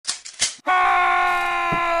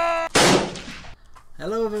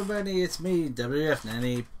everybody, it's me,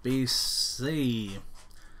 WF98BC.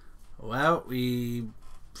 Well, we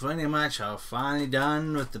pretty much are finally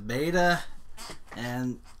done with the beta,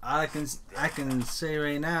 and all I can say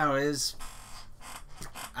right now is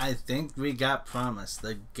I think we got promised.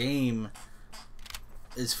 The game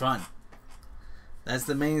is fun. That's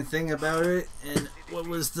the main thing about it, and what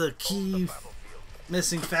was the key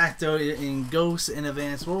missing factor in Ghosts in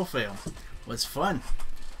Advanced Warfare was fun.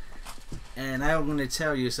 And I'm going to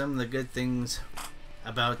tell you some of the good things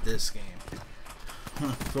about this game.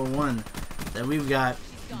 For one, that we've got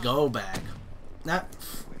Go back. Not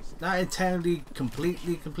entirely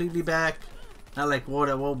completely back. Not like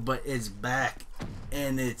Water World, but it's back,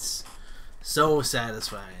 and it's so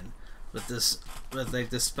satisfying with this, with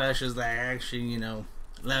like the specials that actually, you know,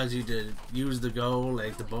 allows you to use the Go,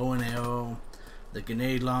 like the bow and arrow, the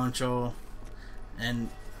grenade launcher, and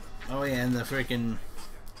oh yeah, and the freaking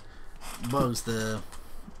bugs. The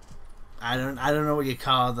I don't know what you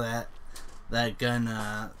call that gun.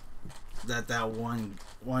 That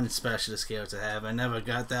one specialist skill to have. I never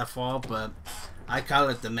got that far, but I call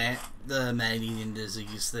it the man-eating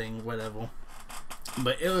disease thing, whatever.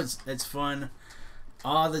 But it's fun.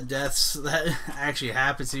 All the deaths that actually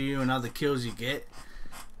happen to you and all the kills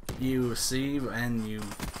you receive and you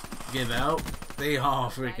give out, they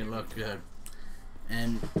all freaking look good.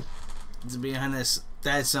 And to be honest,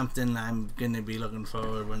 that's something I'm gonna be looking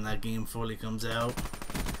forward when that game fully comes out.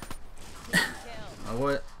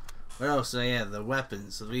 What else? So yeah, the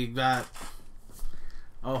weapons. We got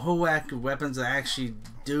a whole whack of weapons that actually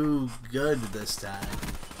do good this time.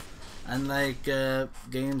 Unlike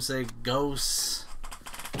games like Ghosts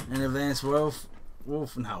and Advanced Warfare.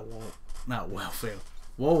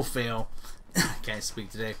 Can't speak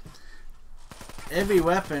today. Every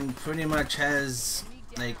weapon pretty much has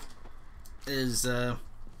is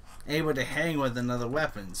able to hang with another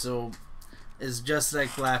weapon. So it's just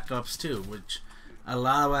like Black Ops 2, which a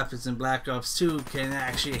lot of weapons in Black Ops 2 can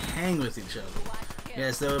actually hang with each other.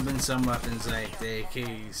 Yes, there have been some weapons like the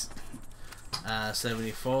AKs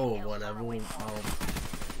 74 or whatever, or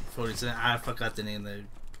 47. I forgot the name of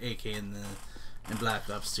the AK in Black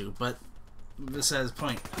Ops 2, but besides the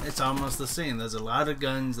point, it's almost the same. There's a lot of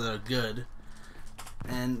guns that are good,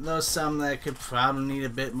 and there's some that could probably need a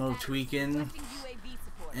bit more tweaking,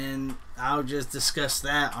 and I'll just discuss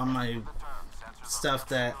that on my stuff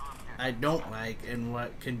that I don't like and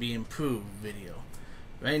what can be improved video.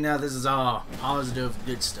 Right now this is all positive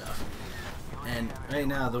good stuff, and right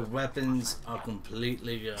now the weapons are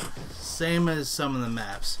completely good. Same as some of the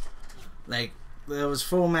maps. Like there was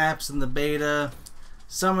 4 maps in the beta.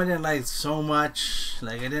 Some I didn't like so much.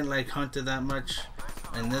 Like I didn't like Hunter that much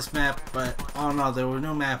in this map, but oh no, there were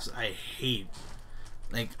no maps I hate.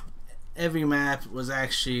 Like every map was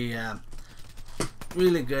actually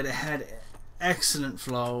really good. It had excellent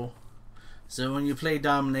flow. So when you play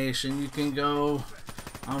domination, you can go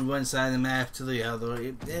on one side of the map to the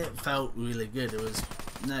other. It felt really good. It was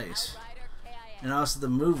nice. And also the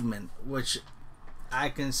movement, which I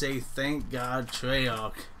can say thank God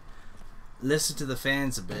Treyarch listened to the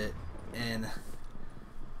fans a bit and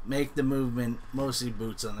make the movement mostly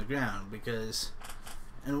boots on the ground, because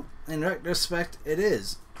in retrospect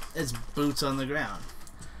it's boots on the ground.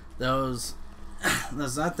 There's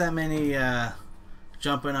not that many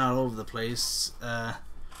jumping all over the place.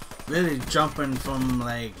 Really jumping from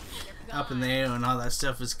like up in the air and all that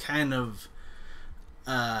stuff is kind of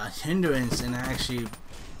hindrance, and actually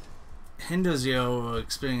hinders your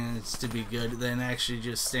experience to be good than actually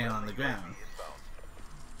just staying on the ground.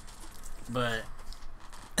 But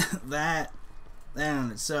that in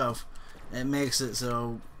itself, it makes it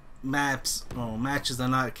so matches are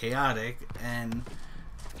not chaotic, and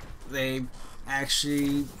they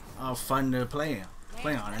actually are fun to play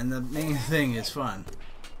on, and the main thing is fun.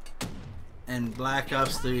 And Black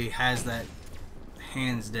Ops 3 has that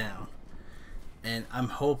hands down, and I'm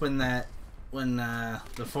hoping that when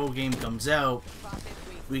the full game comes out,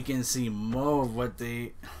 we can see more of what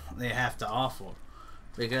they have to offer,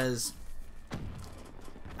 because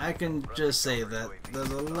I can just say that there's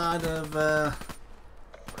a lot of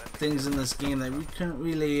things in this game that we couldn't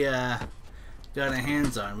really get our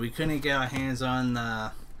hands on. We couldn't get our hands on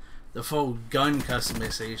the full gun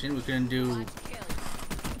customization. We couldn't do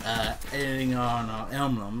editing on our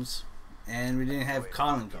emblems, and we didn't have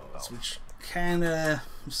calling cards, which kinda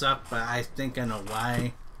sucked, but I think I know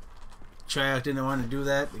why Treyarch didn't want to do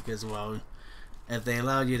that, because well, if they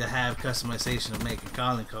allowed you to have customization of making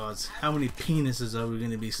calling cards, how many penises are we going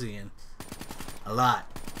to be seeing? A lot,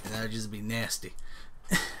 and that would just be nasty.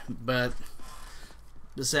 But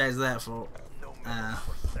besides that, for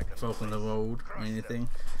fork in the road or anything.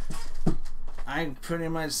 I pretty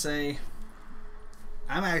much say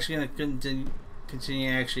I'm actually gonna continue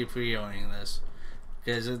actually pre-owning this,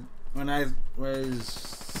 because when I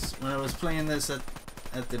was playing this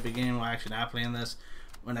at the beginning, well, actually not playing this,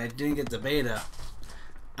 when I didn't get the beta,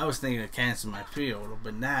 I was thinking of canceling my pre-order.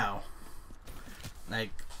 But now,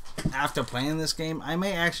 like, after playing this game, I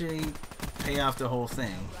may actually pay off the whole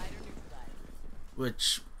thing,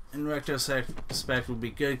 which in retrospect would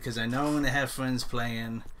be good, because I know I'm gonna have friends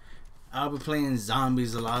playing. I'll be playing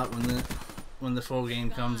zombies a lot when the full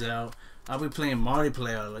game comes out. I'll be playing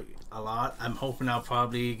multiplayer like a lot. I'm hoping I'll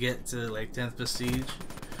probably get to like 10th prestige,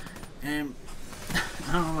 and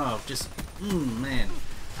I don't know, just man,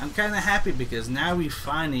 I'm kind of happy because now we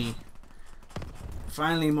finally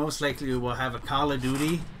most likely will have a Call of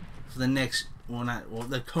Duty for the next, well,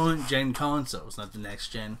 the current gen consoles, not the next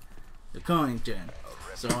gen, the current gen.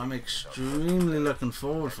 So I'm extremely looking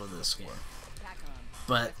forward for this game.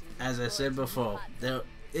 But as I said before, there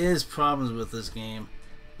is problems with this game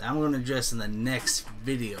that I'm going to address in the next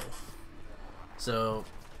video. So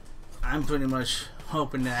I'm pretty much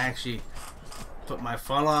hoping to actually put my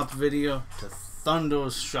follow-up video to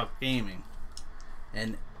Thunderstruck Gaming,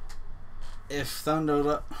 and if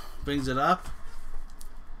Thunder brings it up,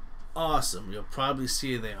 awesome, you'll probably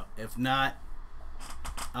see it there. If not,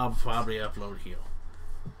 I'll probably upload here.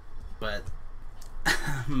 But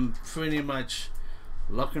I'm pretty much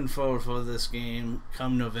looking forward for this game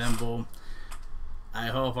come November. I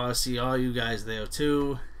hope I'll see all you guys there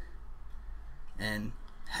too, and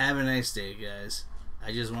have a nice day, guys.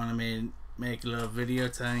 I just want to make a little video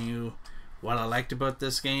telling you what I liked about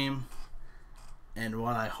this game and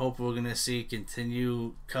what I hope we're gonna see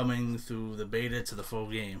continue coming through the beta to the full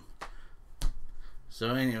game.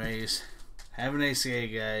 So anyways, have a nice day,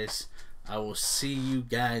 guys. I will see you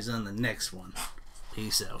guys on the next one.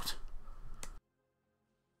 Peace out.